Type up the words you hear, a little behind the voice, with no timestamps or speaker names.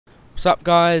What's up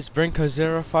guys,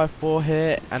 Brinko054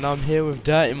 here, and I'm here with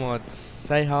DirtyModz.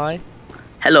 Say hi.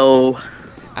 Hello.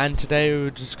 And today we're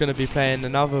just going to be playing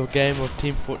another game of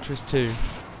Team Fortress 2.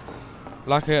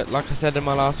 Like I said in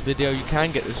my last video, you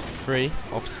can get this for free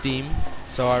off Steam,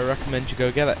 so I recommend you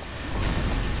go get it.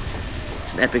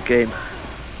 It's an epic game.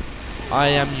 I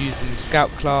am using Scout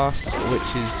class, which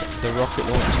is the rocket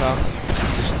launcher,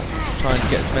 just trying to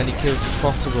get as many kills as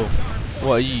possible.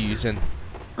 What are you using?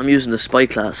 I'm using the spy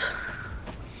class,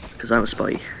 because I'm a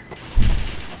spy.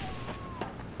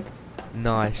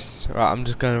 Nice. Right, I'm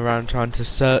just going around trying to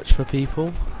search for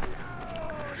people.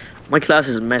 My class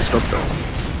is messed up though.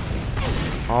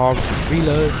 Oh,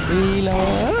 reload.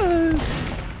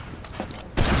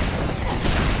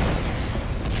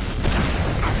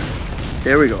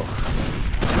 There we go.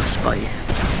 I'm a spy.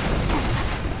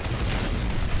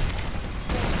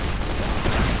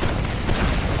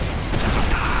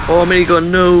 Oh,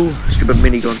 minigun, no! Stupid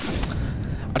minigun.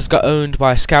 I just got owned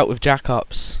by a scout with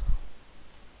jack-ups.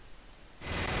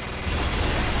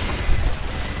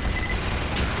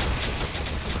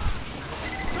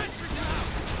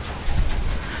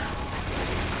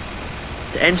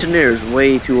 The engineer is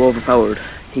way too overpowered.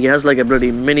 He has like a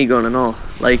bloody minigun and all.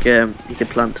 Like, he could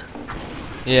plant.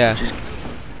 Yeah. Just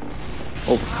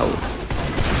overpowered.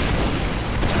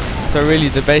 So really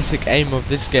the basic aim of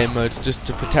this game mode is just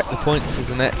to protect the points,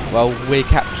 isn't it? Well, we're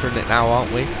capturing it now,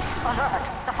 aren't we?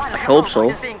 I hope so.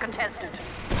 I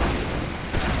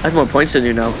have more points than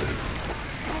you now.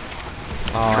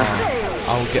 Oh,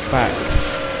 I'll get back.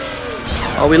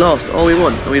 Oh, we lost. Oh, we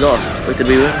won. Oh, we lost. Wait, did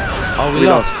we win? Oh, we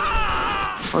lost.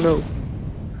 Oh no.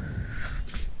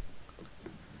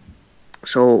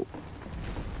 So,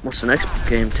 what's the next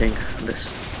game thing on this?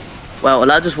 Wow, a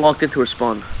lad just walked into her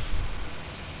spawn.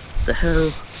 The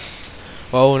hell?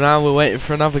 Well, now we're waiting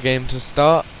for another game to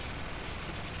start.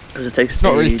 Does it take It's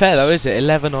not really fair though, is it?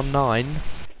 11 on 9.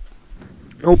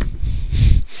 Nope.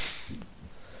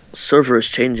 Server is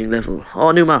changing level. Oh,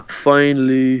 new map,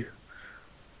 finally.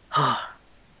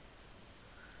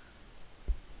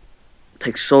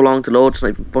 Takes so long to load, it's not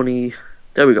even funny.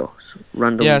 There we go. So,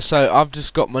 random. Yeah, so I've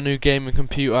just got my new gaming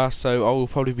computer, so I will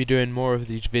probably be doing more of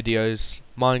these videos.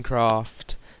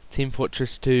 Minecraft, Team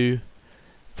Fortress 2,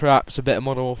 perhaps a bit of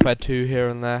Modern Warfare 2 here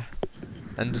and there,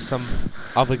 and just some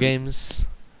other games.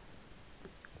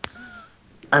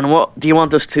 And what do you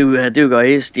want us to do,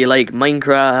 guys? Do you like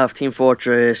Minecraft, Team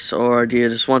Fortress, or do you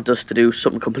just want us to do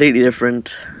something completely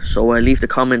different? So leave the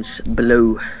comments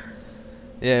below.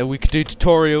 Yeah, we could do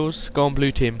tutorials. Go on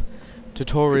Blue Team.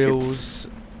 Tutorials,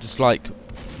 just like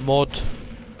mod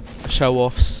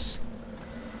show-offs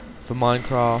for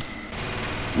Minecraft.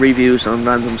 Reviews on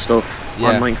random stuff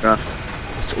on Minecraft.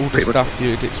 Just all the stuff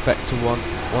you'd expect to want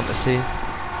to see.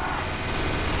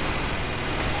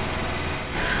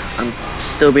 I'm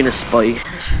still being a spy.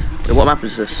 So what map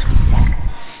is this?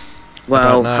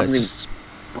 Well, I haven't even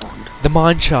spawned. The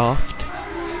mine shaft.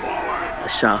 The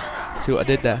shaft. See what I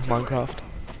did there? Minecraft.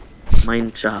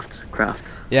 Mine shaft. Craft.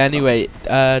 Yeah, anyway,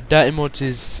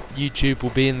 DirtyModz' YouTube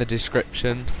will be in the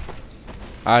description.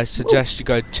 I suggest you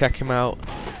go check him out.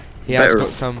 He has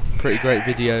got some pretty great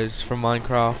videos from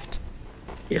Minecraft.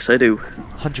 Yes, I do.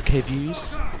 100k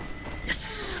views.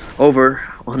 Yes. Over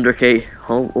 100k.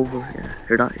 Oh, over. Yeah,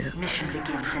 hear that? Yeah. Mission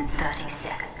begins in 30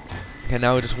 seconds. Okay,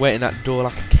 now we're just waiting at the door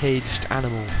like a caged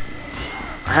animal.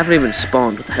 I haven't even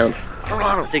spawned. What the hell?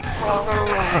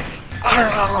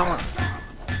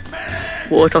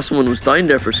 Whoa, I thought someone was dying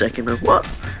there for a second. What?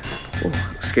 Oh,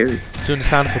 scary. Do you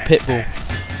understand for Pitbull?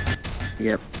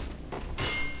 Yep.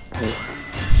 Oh.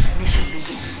 Mission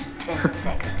begins in 10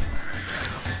 seconds.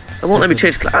 It won't let me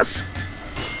change class.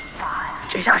 5,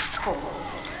 Jesus. 4,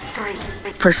 3,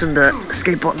 Pressing the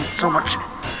escape button so much.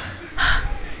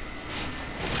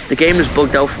 The game is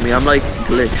bugged out for me. I'm like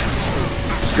glitch.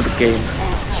 Stupid game.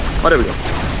 Oh, there we go.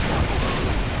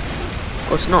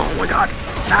 Oh, it's not. Oh my god.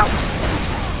 Ow.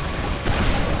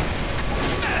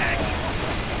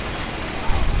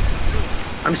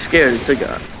 I'm scared. It's like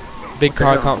a Big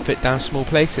car can't fit down small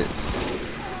places.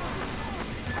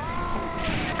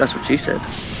 That's what she said.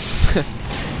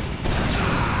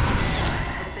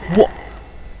 What?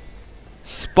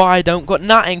 Spy don't got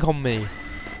nothing on me.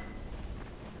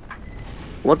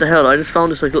 What the hell? I just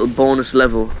found this like little bonus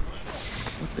level.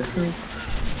 What the hell?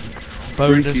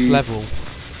 Bonus Freaky. level.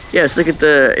 Yeah, it's like at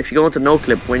the if you go into no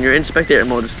clip when you're in spectator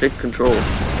mode, just click control.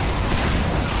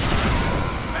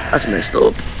 That's messed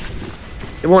up.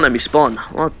 It won't let me spawn.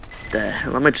 What the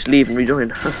hell? I might just leave and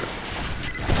rejoin.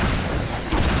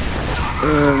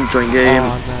 Join game.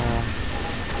 Oh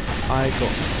no. I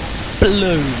got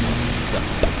blown.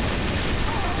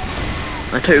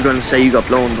 I thought you were going to say you got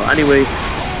blown, but anyway.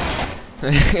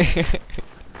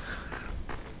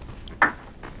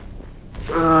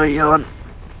 Oh, yawn.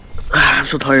 I'm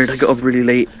so tired. I got up really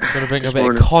late. I'm gonna bring a this bit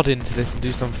morning. of COD into this and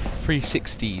do some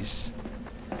 360s.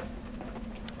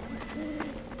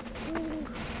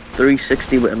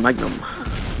 360 with a Magnum.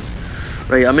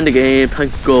 Right, I'm in the game.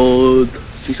 Thank God.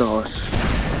 Jesus.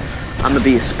 I'm gonna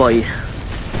be a spy.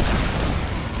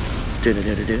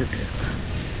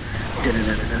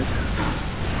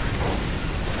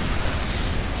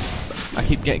 I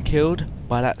keep getting killed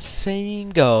by that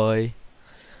same guy.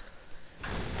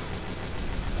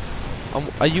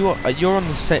 You're on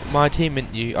the my team,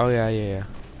 aren't you? Oh yeah.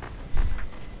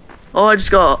 Oh, I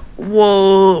just got.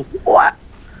 Whoa! What?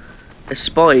 A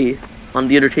spy on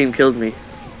the other team killed me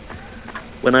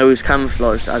when I was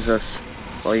camouflaged as a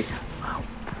spy. Wow.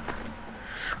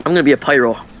 I'm gonna be a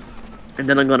pyro, and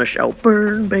then I'm gonna shout,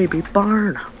 "Burn, baby,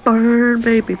 burn! Burn,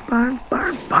 baby, burn,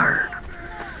 burn, burn!"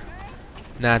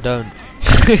 Nah, don't.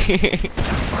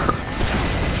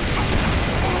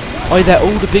 Oh, they're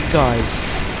all the big guys.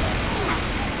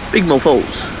 Big mofos.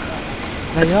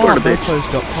 They Let's are burn a bitch.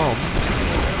 mofos.com.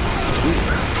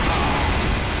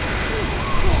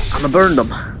 I'ma burn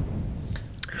them.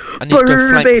 I need to go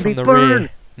Burn, flank baby, from the burn. rear.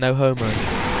 No homo.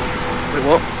 Wait,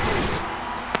 what?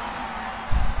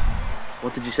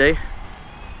 What did you say?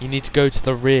 You need to go to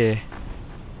the rear.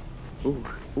 Ooh,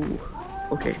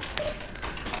 okay.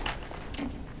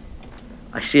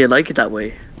 I see. I like it that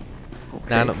way. Okay.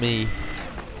 Nah, not me.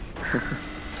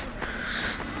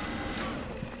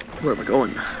 Where am I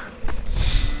going?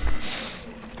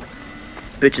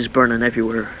 Bitches burning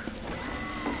everywhere.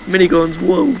 Miniguns,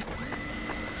 whoa.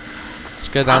 Let's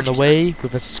go down the Jesus. way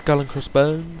with a skull and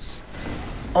crossbones.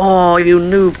 Oh, you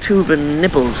noob tubing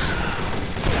nipples.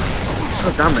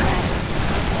 God damn it.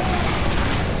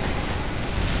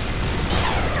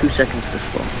 2 seconds to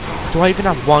spawn. Do I even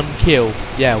have one kill?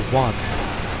 Yeah, one.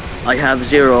 I have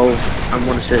 0 and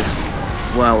 1 assist.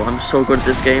 Wow, I'm so good at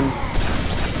this game.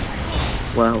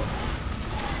 Wow.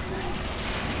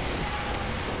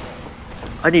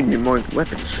 I need more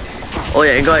weapons. Oh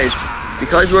yeah, and guys,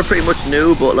 because we're pretty much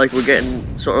new, but like we're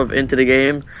getting sort of into the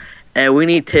game, we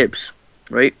need tips,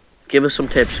 right? Give us some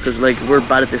tips, because like we're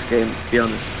bad at this game, to be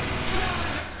honest.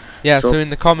 Yeah, So- so in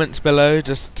the comments below,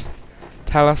 just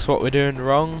tell us what we're doing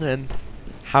wrong and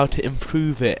how to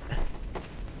improve it.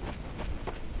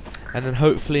 And then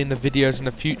hopefully in the videos in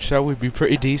the future we'll be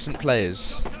pretty decent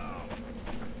players.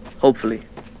 Hopefully.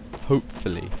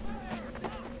 Hopefully.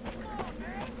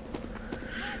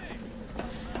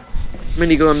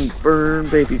 Minigun, burn,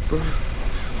 baby, burn.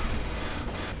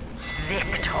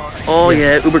 Victor. Oh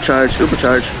yeah, Ubercharge,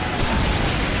 Ubercharge.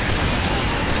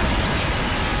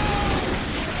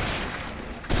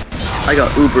 I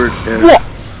got Ubered there. What?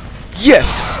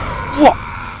 Yes! What?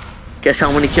 Guess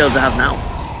how many kills I have now?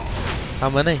 How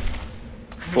many?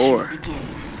 4.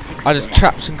 Begins in 60 I just seconds.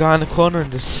 trapped some guy in the corner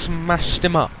and just smashed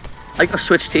him up. I got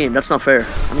switched team, that's not fair.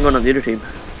 I'm going on the other team.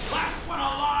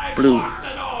 Blue.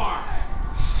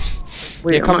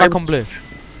 Wait, Yeah, I'm come not back able on to- blue.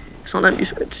 It's not let me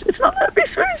switch. It's not let me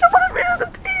switch. I want to be on the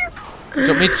team. Do you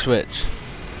want me to switch?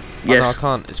 Oh, no, I Yes.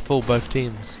 can't. It's full both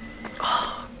teams.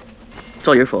 It's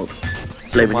all your fault.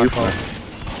 Blaming My you for fault. it.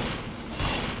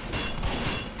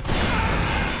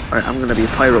 Alright, I'm gonna be a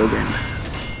pyro again.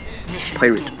 Mission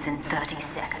Pirate. begins in 30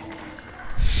 seconds.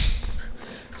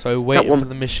 So waiting one- for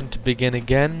the mission to begin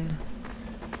again.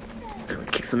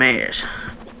 Kick some ass.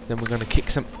 Then we're gonna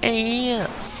kick some ass.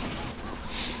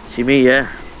 See me, yeah.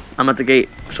 I'm at the gate,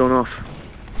 showing off.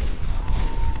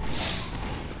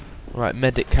 Right,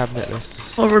 medic cabinet. Let's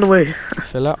just Oh, run away.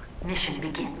 fill up. Mission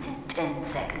begins in 10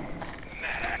 seconds.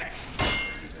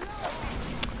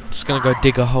 Just gonna go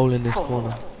dig a hole in this 4,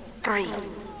 corner. 3,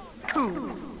 2,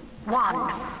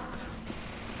 1.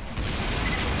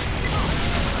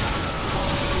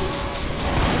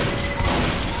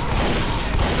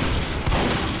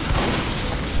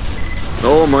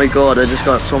 Oh my god, I just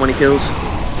got so many kills.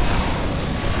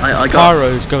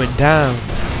 Pyro's going down.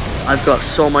 I've got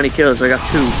so many kills. I got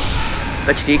 2.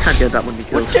 Bet you can't get that many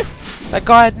kills. That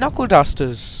guy had knuckle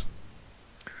dusters.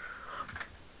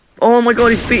 Oh my god,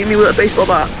 he's beating me with a baseball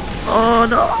bat. Oh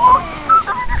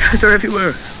no. They're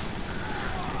everywhere.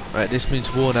 Right, this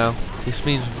means war now. This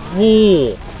means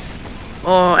war.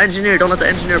 Oh, engineer, don't let the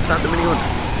engineer plant the minigun.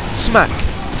 Smack.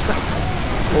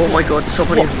 Oh my god, there's so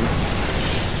many of them.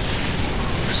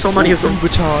 There's so many of them.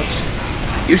 Overcharge.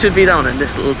 You should be down in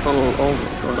this little tunnel. Oh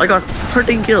my god. I got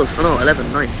 13 kills. Oh no,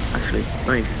 11, 9 actually.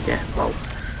 9, yeah, wow.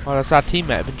 Oh, that's our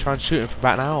teammate. I've been trying to shoot him for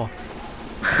about an hour.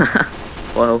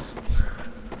 Wow.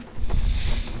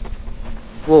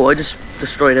 Whoa, I just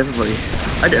destroyed everybody.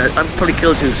 I've probably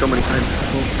killed you so many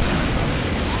times.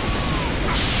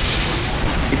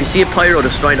 If you see a pyro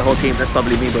destroying the whole team, that's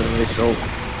probably me, by the way. So,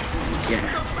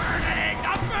 yeah.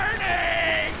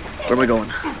 Where am I going?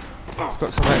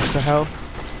 Got some extra health.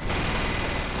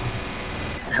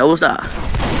 The hell was that?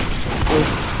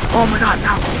 Oh my god,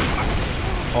 no!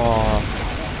 Oh,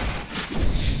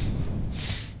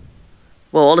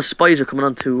 Well, all the spies are coming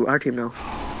on to our team now.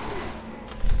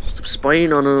 Stop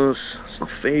spying on us. It's not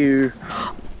fair.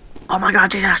 Oh my god,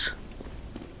 Jesus!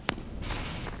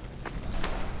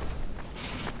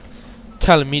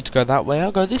 telling me to go that way.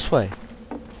 I'll go this way.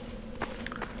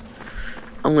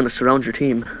 I'm gonna surround your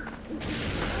team.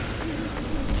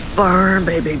 Burn,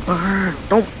 baby, burn!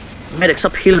 Don't, medic,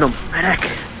 stop healing them, medic.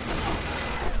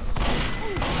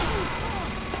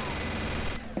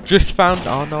 Just found.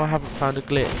 Oh no, I haven't found a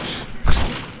glitch.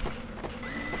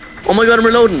 Oh my god, I'm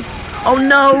reloading. Oh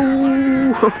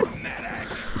no!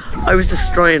 I was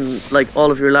destroying like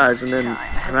all of your lads, and then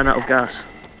I ran out of gas.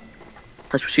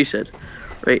 That's what she said.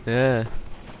 Right. Yeah.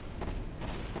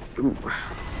 Ooh.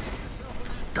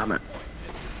 Damn it.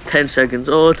 10 seconds.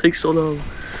 Oh, it takes so long.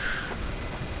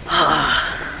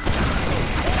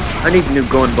 I need a new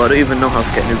gun, but I don't even know how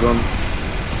to get a new gun.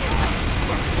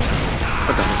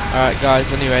 Alright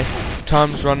guys, anyway,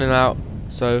 time's running out,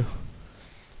 so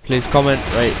please comment,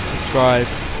 rate, subscribe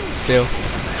still,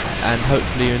 and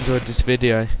hopefully you enjoyed this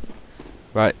video.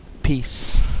 Right,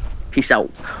 peace. Peace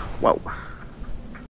out. Wow.